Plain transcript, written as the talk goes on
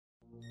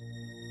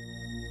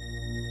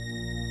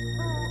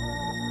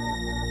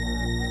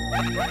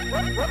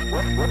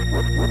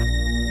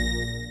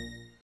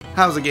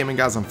How's it gaming,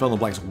 guys? I'm Phil in the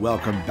Blanks.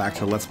 Welcome back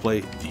to Let's Play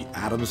the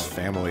Addams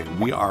Family.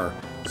 We are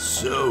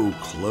so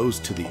close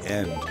to the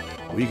end.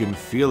 We can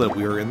feel it.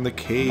 We are in the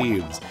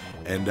caves.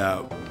 And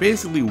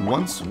basically,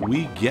 once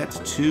we get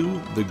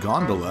to the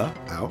gondola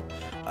out,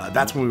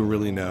 that's when we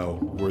really know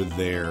we're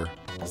there.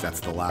 Because that's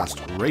the last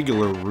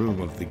regular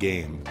room of the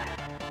game.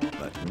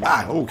 But,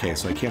 okay,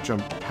 so I can't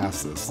jump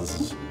past this.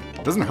 This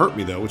doesn't hurt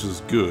me, though, which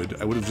is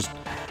good. I would have just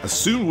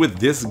assumed with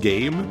this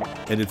game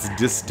and its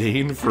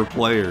disdain for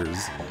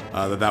players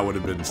that would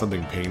have been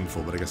something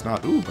painful, but I guess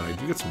not. Ooh, but I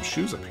do get some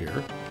shoes up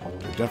here.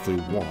 I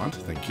definitely want.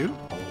 Thank you.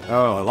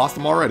 Oh, I lost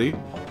them already.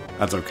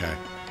 That's okay.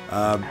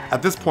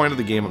 At this point of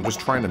the game, I'm just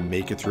trying to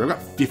make it through. I've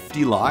got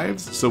 50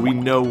 lives, so we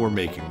know we're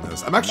making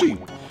this. I'm actually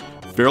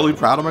fairly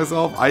proud of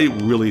myself. I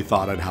really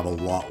thought I'd have a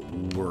lot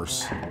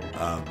worse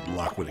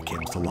luck when it came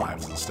to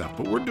lives and stuff,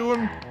 but we're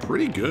doing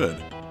pretty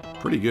good.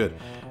 Pretty good.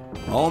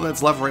 All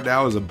that's left right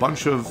now is a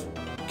bunch of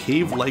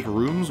cave-like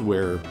rooms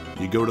where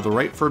you go to the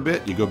right for a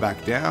bit, you go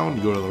back down,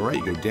 you go to the right,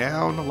 you go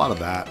down, a lot of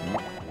that.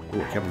 Oh,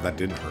 I can't believe that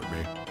didn't hurt me.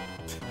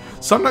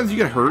 Sometimes you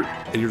get hurt,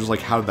 and you're just like,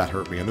 how did that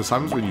hurt me? And there's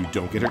times when you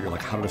don't get hurt, you're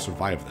like, how did I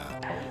survive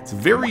that? It's a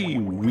very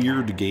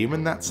weird game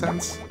in that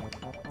sense.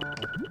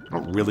 I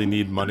don't really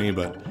need money,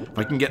 but if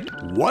I can get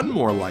one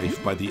more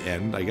life by the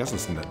end, I guess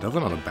it's definitely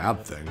not a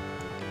bad thing.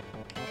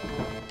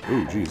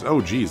 Oh, geez. Oh,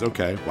 geez.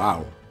 Okay.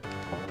 Wow.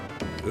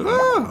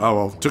 Oh,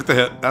 well. Took the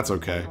hit. That's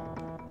okay.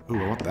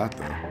 Ooh, I want that,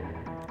 though.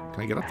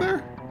 Can I get up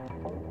there?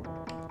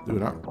 Ooh,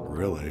 not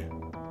really.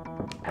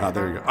 Ah,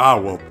 there you go. Ah,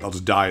 well, I'll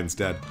just die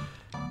instead.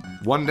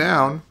 One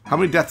down. How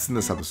many deaths in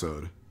this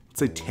episode? Let's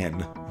say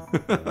 10.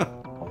 Can't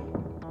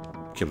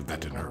believe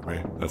that didn't hurt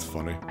me. That's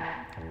funny.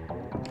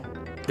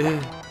 Okay.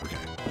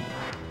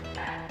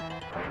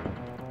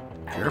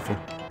 Careful.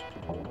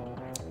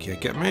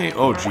 Can't get me.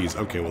 Oh, jeez.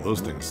 Okay, well,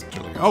 those things...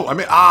 Oh,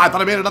 I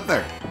thought I made it up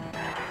there.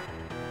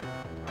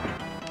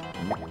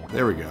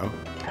 There we go.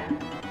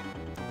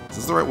 Is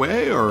this the right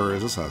way, or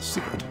is this a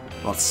secret?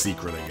 Well, it's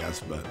secret, I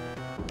guess, but...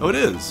 Oh, it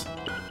is!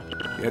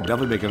 Yeah,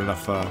 definitely making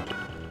enough,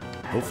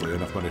 hopefully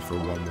enough money for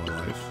one more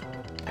life.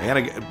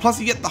 And plus,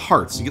 you get the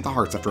hearts. You get the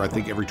hearts after, I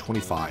think, every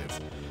 25.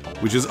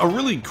 Which is a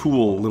really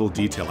cool little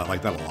detail. I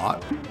like that a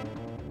lot.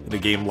 In a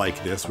game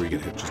like this, where you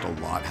get hit just a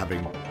lot,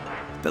 having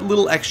that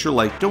little extra,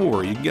 like, don't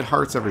worry, you can get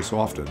hearts every so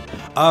often.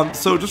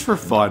 So just for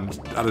fun,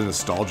 out of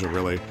nostalgia,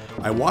 really,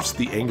 I watched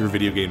the Angry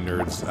Video Game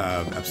Nerds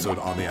episode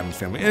on the Addams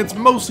Family, and it's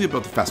mostly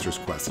about the Fester's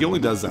Quest. He only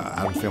does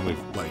Addams Family,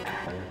 like,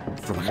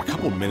 for like a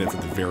couple minutes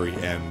at the very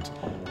end.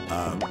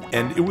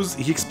 And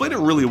he explained it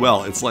really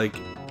well. It's like,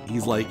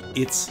 he's like,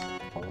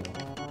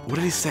 what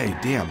did he say?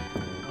 Damn.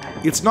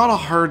 It's not a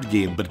hard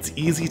game, but it's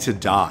easy to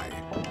die.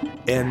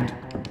 And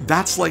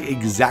that's like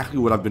exactly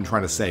what I've been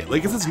trying to say.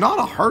 Like, it's not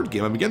a hard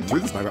game. I'm getting through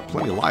this and I've got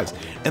plenty of lives.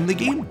 And the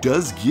game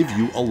does give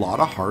you a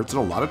lot of hearts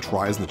and a lot of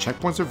tries, and the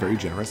checkpoints are very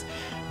generous.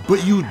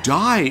 But you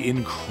die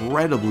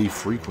incredibly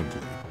frequently.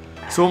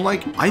 So I'm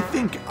like, I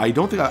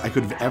don't think I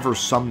could have ever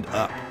summed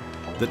up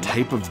the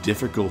type of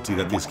difficulty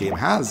that this game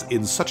has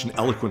in such an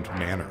eloquent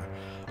manner.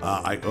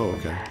 Oh,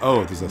 okay.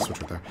 Oh, there's a switch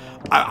right there.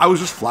 I was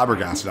just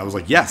flabbergasted. I was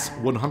like, yes,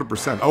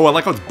 100%. Oh, I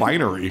like how it's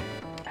binary.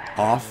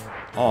 Off,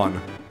 on.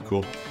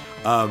 Cool.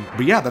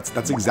 But yeah,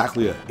 that's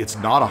exactly it. It's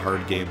not a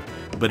hard game,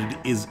 but it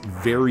is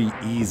very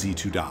easy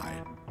to die.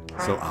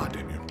 So,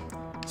 damn you.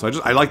 So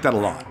I like that a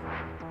lot.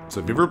 So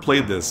if you've ever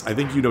played this, I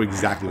think you know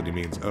exactly what he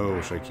means.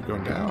 Oh, should I keep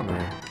going down?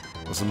 Or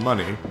well, some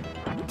money.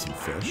 Some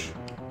fish.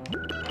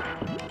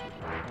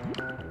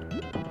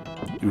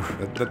 Oof,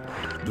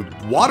 the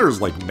water's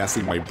like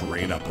messing my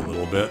brain up a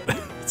little bit.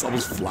 It's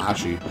almost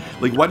flashy.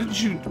 Like, why did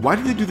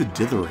they do the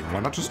dithering?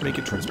 Why not just make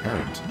it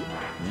transparent?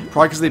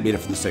 Probably because they made it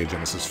for the Sega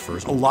Genesis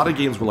first. A lot of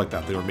games were like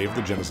that. They were made for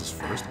the Genesis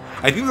first.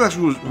 I think this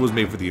actually was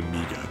made for the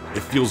Amiga. It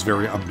feels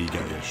very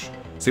Amiga-ish.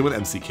 Same with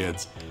MC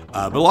Kids.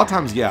 But a lot of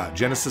times, yeah,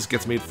 Genesis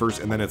gets made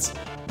first, and then it's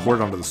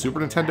ported onto the Super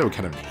Nintendo,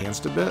 kind of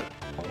enhanced a bit.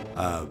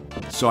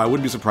 So I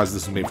wouldn't be surprised if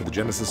this was made for the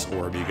Genesis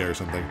or Amiga or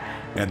something.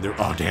 And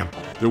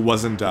there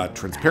wasn't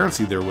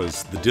transparency, there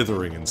was the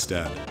dithering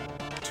instead,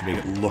 to make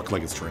it look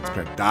like it's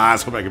transparent. I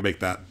was hoping I could make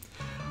that.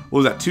 What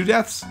was that, 2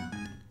 deaths?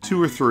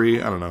 2 or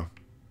 3, I don't know.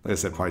 Like I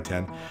said, probably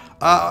 10.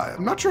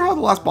 I'm not sure how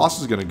the last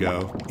boss is going to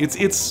go.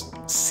 It's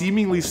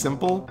seemingly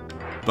simple,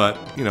 but,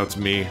 you know, it's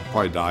me. I'll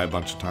probably die a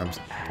bunch of times.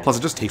 Plus,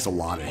 it just takes a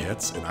lot of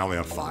hits, and I only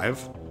have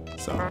 5,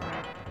 so...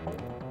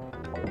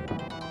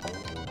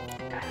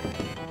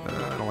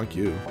 I don't like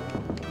you.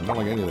 I don't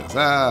like any of this.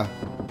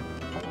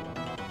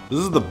 This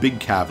is the big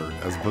cavern,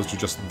 as opposed to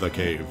just the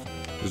cave.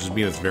 Does just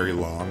mean it's very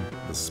long.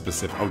 The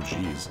specific... Oh,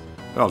 jeez.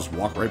 I'll just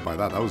walk right by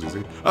that. That was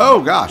easy.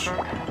 Oh, gosh!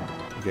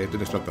 Okay,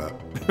 didn't expect that.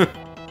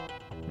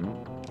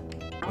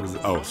 What is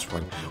it? Oh,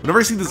 spring. Whenever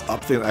I see this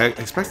up thing, I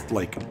expect,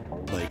 like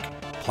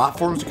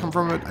platforms to come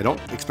from it. I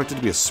don't expect it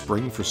to be a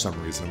spring for some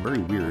reason. I'm very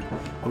weird.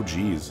 Oh,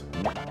 jeez.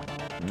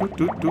 Doot,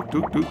 doot, doot,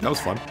 doot, doot. That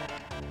was fun.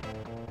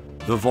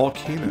 The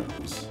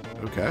volcanoes.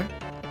 Okay.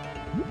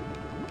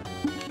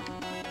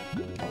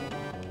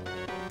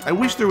 I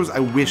wish there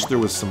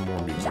was some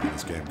more music in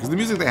this game, because the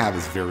music they have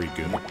is very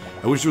good.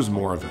 I wish there was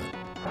more of it.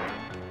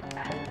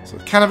 So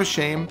kind of a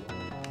shame.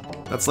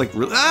 That's like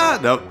really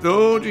no,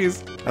 oh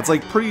jeez. That's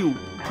like pretty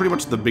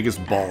much the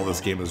biggest ball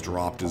this game has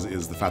dropped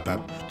is the fact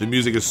that the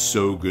music is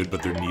so good,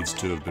 but there needs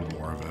to have been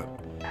more of it.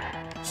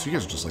 So you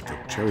guys are just like the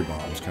cherry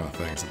bombs kind of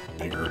thing, except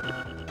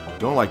bigger.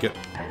 Don't like it.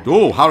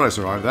 Oh, how did I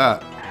survive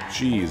that?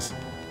 Jeez.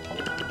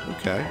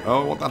 Okay.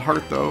 Oh, I want that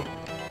heart though.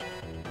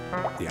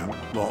 Yeah.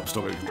 Well, I'm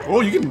still gonna.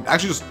 Oh, you can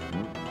actually just.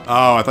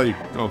 Oh, I thought you.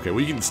 Okay. Well,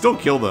 you can still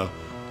kill the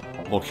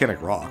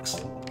volcanic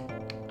rocks.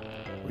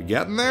 We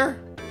getting there?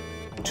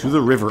 To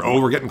the river.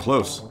 Oh, we're getting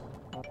close.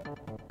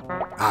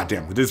 Ah,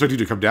 damn. I didn't expect you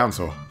to come down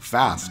so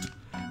fast.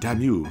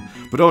 Damn you.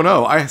 But oh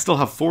no, I still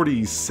have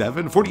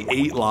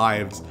 48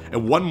 lives.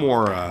 And one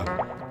more,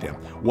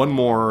 one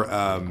more,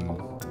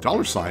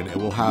 dollar sign, and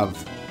we'll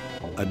have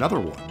another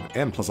one.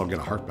 And plus I'll get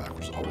a heart back,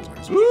 which is always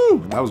nice.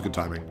 Woo! That was good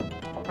timing.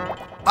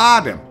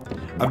 Ah, damn.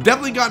 I've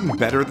definitely gotten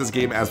better at this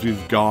game as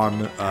we've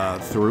gone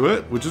through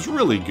it, which is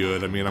really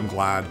good. I mean, I'm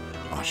glad.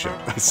 Oh, shit.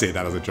 I say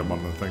that as I jump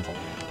on the things.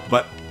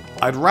 But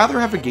I'd rather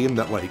have a game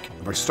that, like,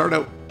 if I start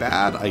out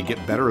bad, I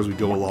get better as we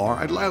go along.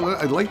 I'd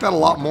like that a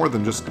lot more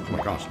than just, oh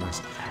my gosh,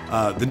 nice.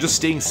 Than just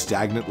staying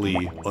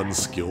stagnantly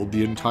unskilled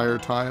the entire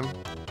time.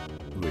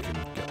 Ooh, we can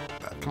get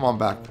that. Come on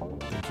back.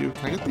 Thank you.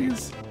 Can I get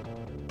these?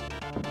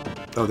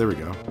 Oh, there we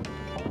go.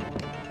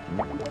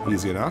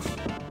 Easy enough.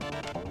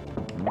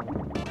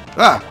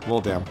 Ah! Well,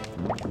 damn.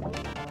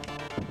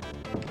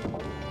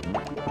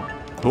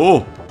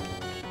 Oh!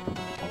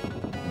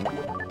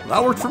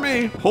 That worked for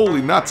me!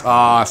 Holy nuts!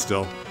 Ah,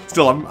 still,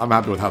 I'm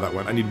happy with how that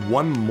went. I need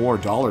one more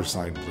dollar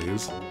sign,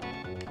 please.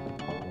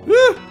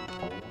 Woo!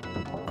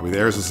 Are we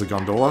there? Is this a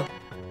gondola?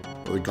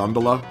 Or the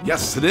gondola?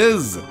 Yes, it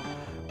is!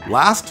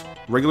 Last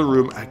regular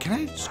room. Can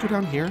I just go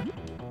down here?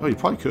 Oh, you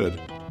probably could.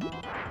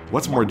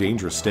 What's more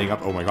dangerous, staying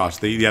up? Oh my gosh,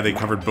 they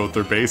covered both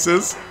their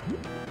bases.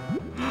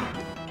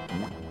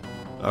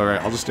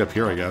 Alright, I'll just stay up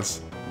here, I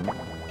guess.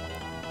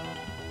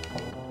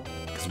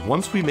 Because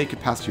once we make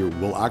it past here,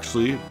 we'll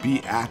actually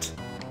be at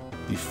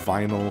the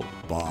final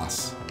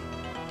boss.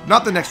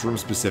 Not the next room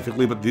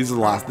specifically, but this is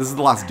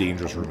the last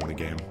dangerous room in the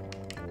game.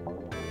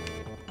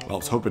 Well, I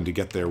was hoping to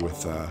get there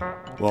with,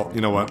 well,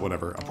 you know what,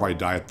 whatever. I'll probably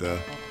die at the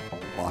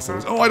boss.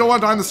 Oh, I don't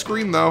want to die on the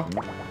screen, though.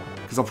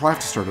 Because I'll probably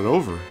have to start it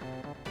over.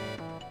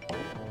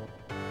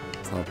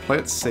 So I'll play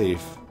it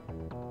safe.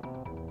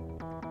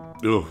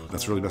 Ooh,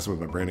 that's really messing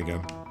with my brain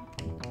again.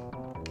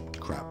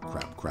 Crap,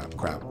 crap, crap,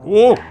 crap.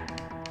 Whoa!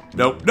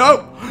 Nope,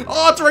 nope!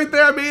 Oh, it's right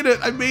there! I made it!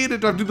 I made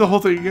it! I have to do the whole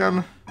thing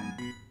again.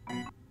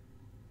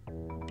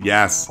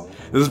 Yes.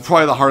 This is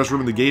probably the hardest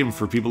room in the game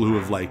for people who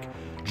have, like,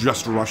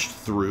 just rushed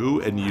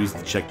through and used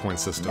the checkpoint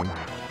system.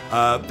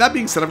 That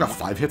being said, I've got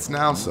 5 hits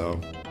now, so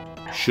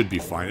should be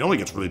fine. It only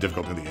gets really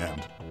difficult near the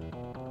end.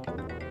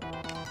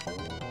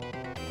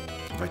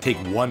 If I take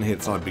 1 hit,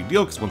 it's not a big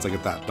deal, because once I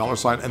get that dollar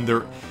sign, and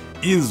there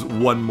is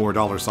 1 more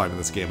dollar sign in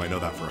this game, I know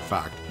that for a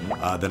fact,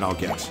 then I'll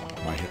get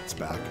my hits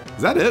back.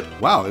 Is that it?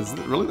 Wow, is it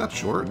really that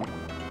short?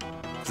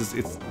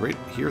 It's right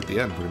here at the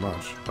end, pretty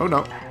much. Oh,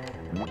 no.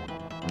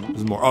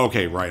 There's more. Oh,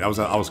 okay, right. I was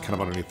kind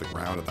of underneath the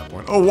ground at that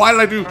point. Oh, why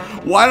did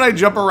I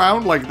jump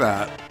around like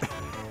that?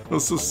 That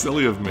was so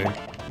silly of me.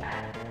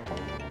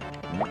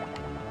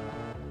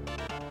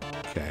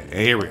 Okay,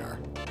 here we are.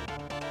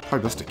 Probably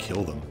best to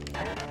kill them.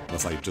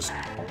 Unless I just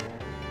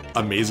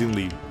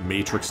amazingly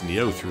Matrix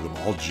Neo through them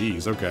all.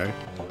 Jeez, okay.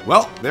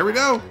 Well, there we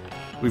go.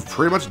 We've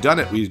pretty much done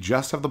it. We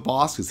just have the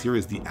boss, because here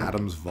is the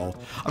Addams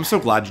Vault. I'm so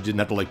glad you didn't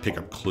have to, like, pick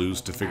up clues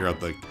to figure out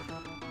the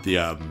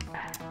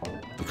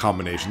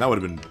combination. That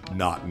would have been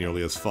not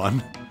nearly as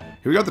fun.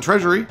 Here we got the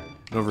treasury.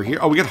 And over here,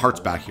 oh, we get hearts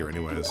back here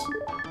anyways.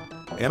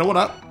 And a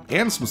 1-up.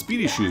 And some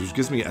speedy shoes, which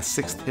gives me a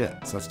 6th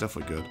hit. So that's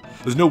definitely good.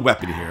 There's no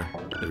weapon here.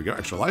 There we go,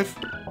 extra life.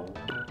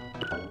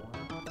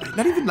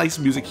 Not even nice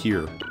music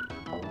here.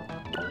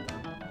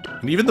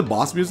 And even the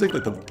boss music,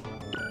 like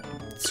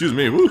excuse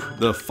me, woo,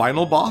 the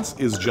final boss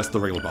is just the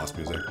regular boss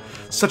music.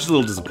 Such a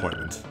little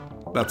disappointment.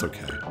 That's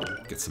okay.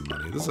 Get some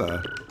money. This is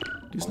a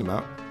decent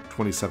amount.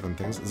 27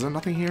 things. Is there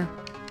nothing here?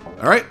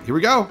 Alright, here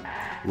we go.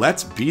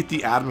 Let's beat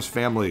the Addams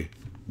Family.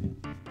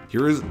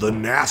 Here is the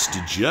nasty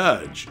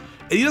judge.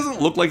 And he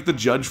doesn't look like the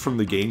judge from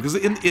the game, because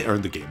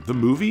the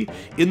movie,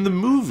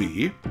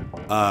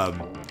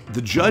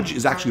 the judge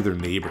is actually their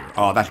neighbor.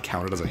 Oh, that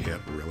counted as a hit,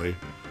 really.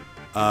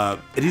 And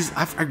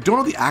I don't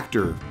know the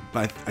actor,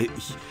 but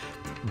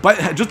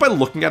just by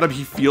looking at him,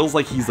 he feels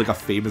like he's like a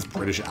famous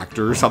British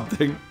actor or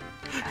something.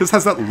 Just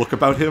has that look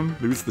about him.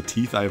 Maybe it's the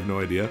teeth, I have no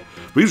idea.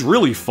 But he's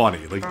really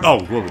funny. Like,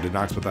 oh, whoa, did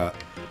not expect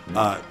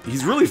that.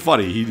 He's really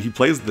funny. He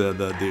plays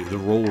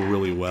the role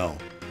really well.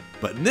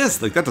 But in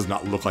this, like, that does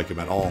not look like him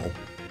at all.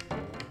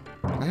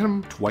 Can I hit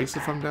him twice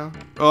if I'm down?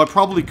 Oh, I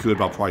probably could,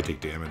 but I'll probably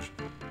take damage.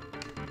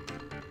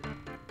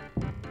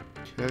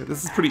 Okay,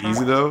 this is pretty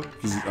easy, though.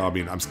 I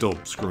mean, I'm still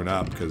screwing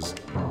up, because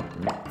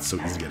it's so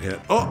easy to get hit.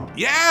 Oh,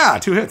 yeah!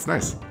 2 hits,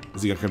 nice.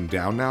 Is he gonna come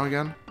down now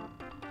again?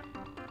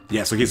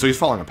 Yes, okay, so he's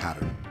following a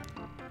pattern.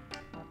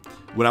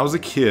 When I was a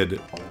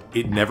kid,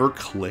 it never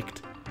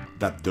clicked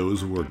that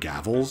those were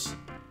gavels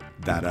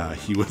that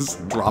he was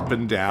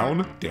dropping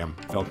down. Damn,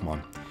 fell, come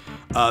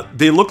on.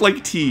 They look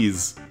like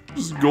teas.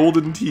 Just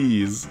golden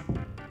teas.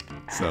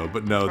 So,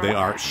 but no, they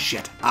are...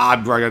 Shit.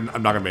 I'm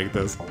not gonna make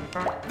this. No!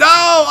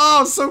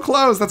 Oh, so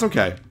close. That's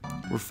okay.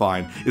 We're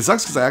fine. It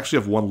sucks because I actually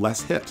have one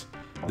less hit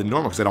than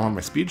normal because I don't have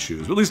my speed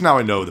shoes. But at least now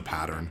I know the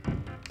pattern.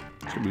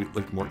 It's gonna be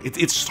like more... It's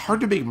just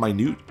hard to make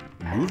minute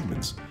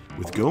movements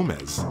with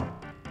Gomez.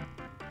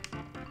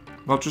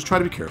 Well, just try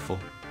to be careful.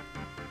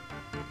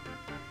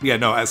 Yeah,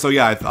 no, so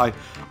yeah,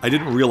 I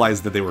didn't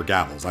realize that they were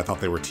gavels. I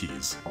thought they were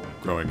teas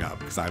growing up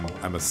because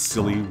I'm a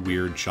silly,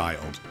 weird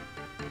child.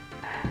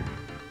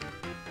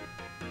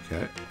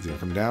 Okay, is he gonna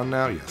come down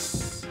now?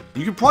 Yes.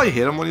 You could probably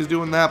hit him when he's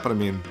doing that, but I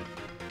mean,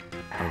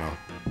 I don't know.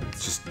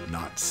 It's just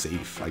not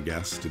safe, I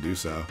guess, to do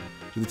so.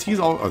 Do the teas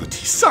all... Oh, the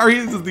teas... Sorry,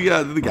 do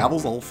the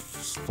gavels all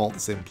fall at the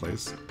same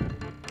place?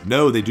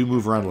 No, they do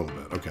move around a little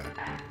bit. Okay.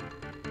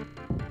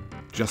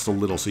 Just a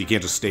little, so you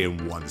can't just stay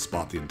in one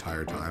spot the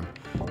entire time.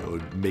 That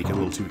would make it a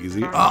little too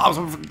easy.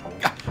 Oh,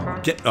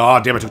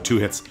 damn, I took 2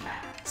 hits.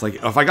 It's like,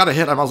 if I got a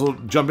hit, I might as well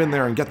jump in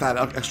there and get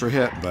that extra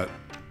hit, but...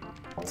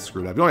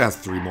 Screwed up. He only has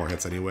 3 more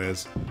hits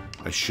anyways.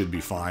 I should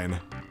be fine.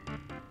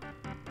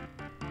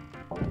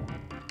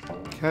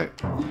 Okay.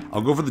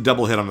 I'll go for the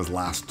double hit on his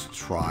last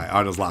try.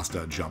 On his last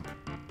jump.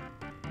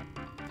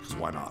 Because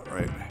why not,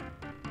 right?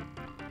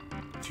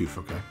 Phew,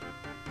 okay.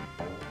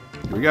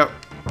 Here we go.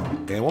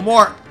 And one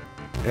more.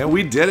 And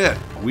we did it.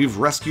 We've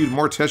rescued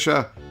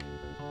Morticia.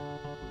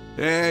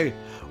 Hey.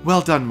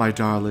 Well done, my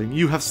darling.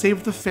 You have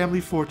saved the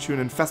family fortune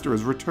and Fester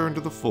has returned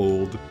to the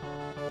fold.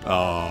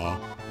 Aww.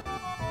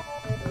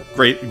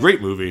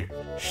 Great movie.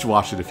 You should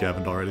watch it if you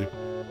haven't already.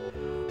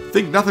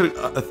 Think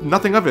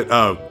nothing of it.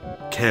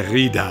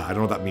 Querida. I don't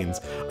know what that means.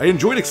 I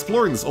enjoyed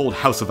exploring this old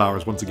house of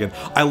ours once again.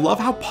 I love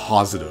how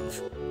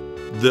positive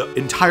the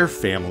entire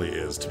family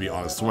is, to be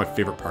honest. It's one of my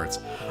favorite parts.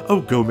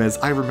 Oh, Gomez,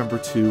 I remember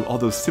too. All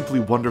those simply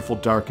wonderful,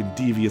 dark, and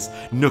devious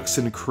nooks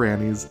and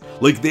crannies.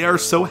 Like, they are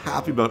so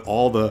happy about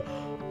all the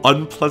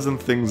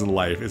unpleasant things in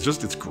life.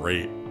 It's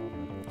great.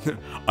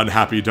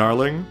 Unhappy,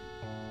 darling?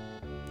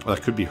 Well,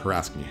 that could be her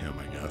asking him,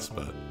 I guess,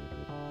 but...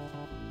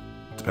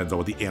 Depends on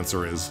what the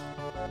answer is.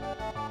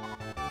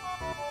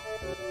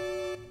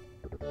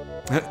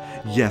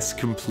 Yes,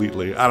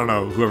 completely. I don't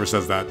know, whoever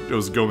says that. It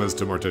was Gomez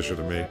to Morticia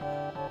to me.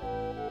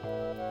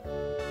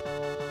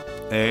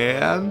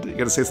 And you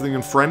gotta say something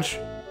in French,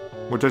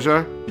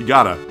 Morticia? You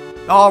gotta.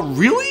 Oh,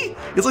 really?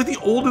 It's like the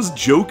oldest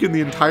joke in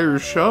the entire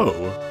show.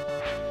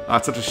 Oh,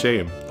 it's such a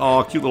shame.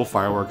 Oh, cute little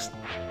fireworks.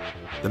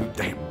 The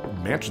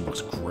mansion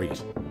looks great.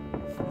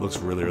 It looks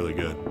really, really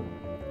good.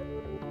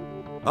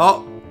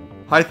 Oh,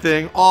 hi,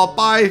 Thing. Oh,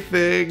 bye,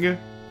 Thing.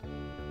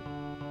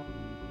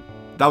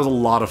 That was a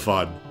lot of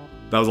fun.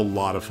 That was a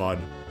lot of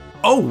fun.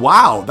 Oh,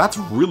 wow. That's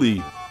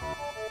really...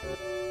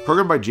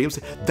 Programmed by James...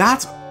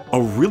 That's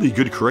a really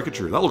good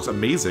caricature. That looks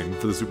amazing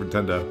for the Super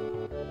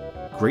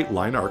Nintendo. Great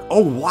line art.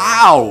 Oh,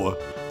 wow.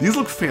 These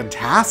look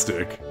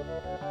fantastic.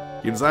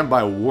 Designed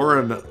by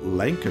Warren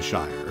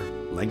Lancashire.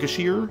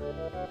 Lancashire?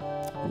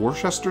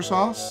 Worcester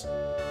sauce?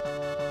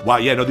 Wow,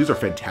 yeah, no, these are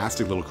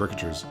fantastic little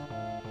caricatures.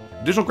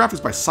 Additional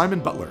graphics by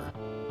Simon Butler.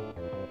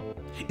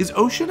 Is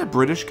Ocean a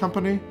British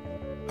company?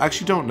 I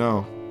actually don't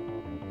know.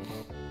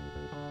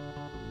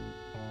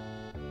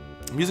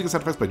 Music and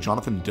sound effects by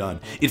Jonathan Dunn.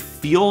 It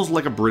feels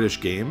like a British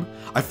game.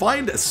 I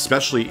find,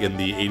 especially in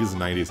the 80s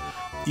and 90s,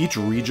 each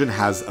region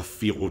has a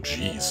feel... Oh,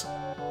 jeez.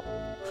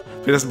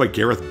 Playtested by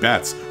Gareth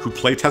Betts, who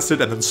playtested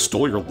and then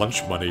stole your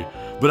lunch money.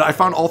 But I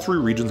found all 3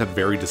 regions had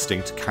very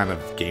distinct kind of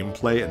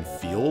gameplay and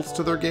feels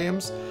to their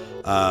games.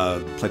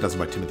 Playtested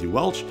by Timothy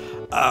Welch.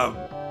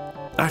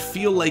 I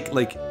feel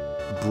like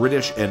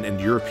British and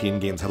European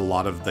games had a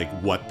lot of like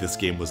what this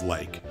game was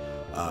like.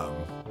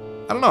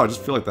 I don't know, I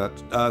just feel like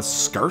that.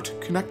 SCART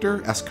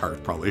connector?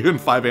 S-Cart, probably. And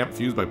 5-amp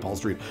fuse by Paul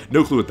Street.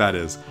 No clue what that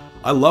is.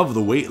 I love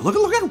the weight.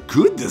 Look how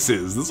good this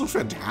is. This looks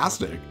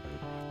fantastic.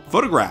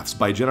 Photographs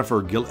by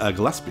Jennifer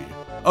Gillespie.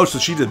 Oh, so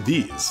she did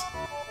these.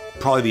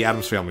 Probably the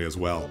Addams Family as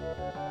well.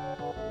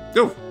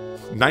 Oh,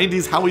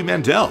 90s Howie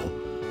Mandel.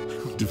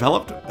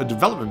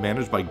 Development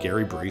managed by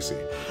Gary Bracey.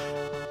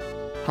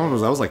 How many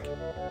was that? Was like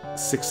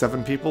 6,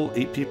 7 people?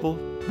 8 people?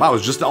 Wow, it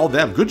was just all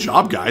them. Good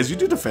job, guys. You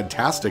did a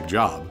fantastic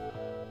job.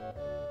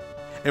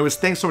 Anyways,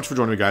 thanks so much for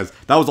joining me, guys.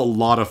 That was a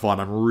lot of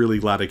fun. I'm really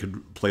glad I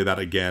could play that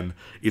again.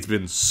 It's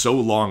been so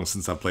long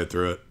since I've played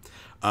through it.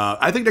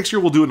 I think next year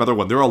we'll do another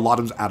one. There are a lot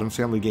of Addams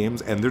Family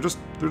games, and they're just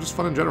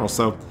fun in general.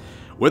 So,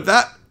 with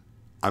that,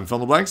 I'm Fill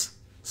in the Blanks.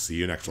 See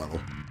you next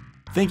level.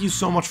 Thank you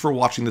so much for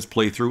watching this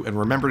playthrough, and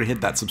remember to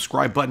hit that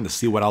subscribe button to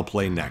see what I'll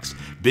play next.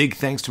 Big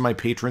thanks to my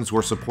patrons who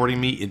are supporting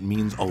me. It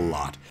means a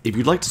lot. If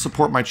you'd like to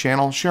support my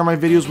channel, share my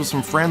videos with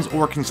some friends,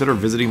 or consider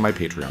visiting my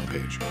Patreon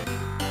page.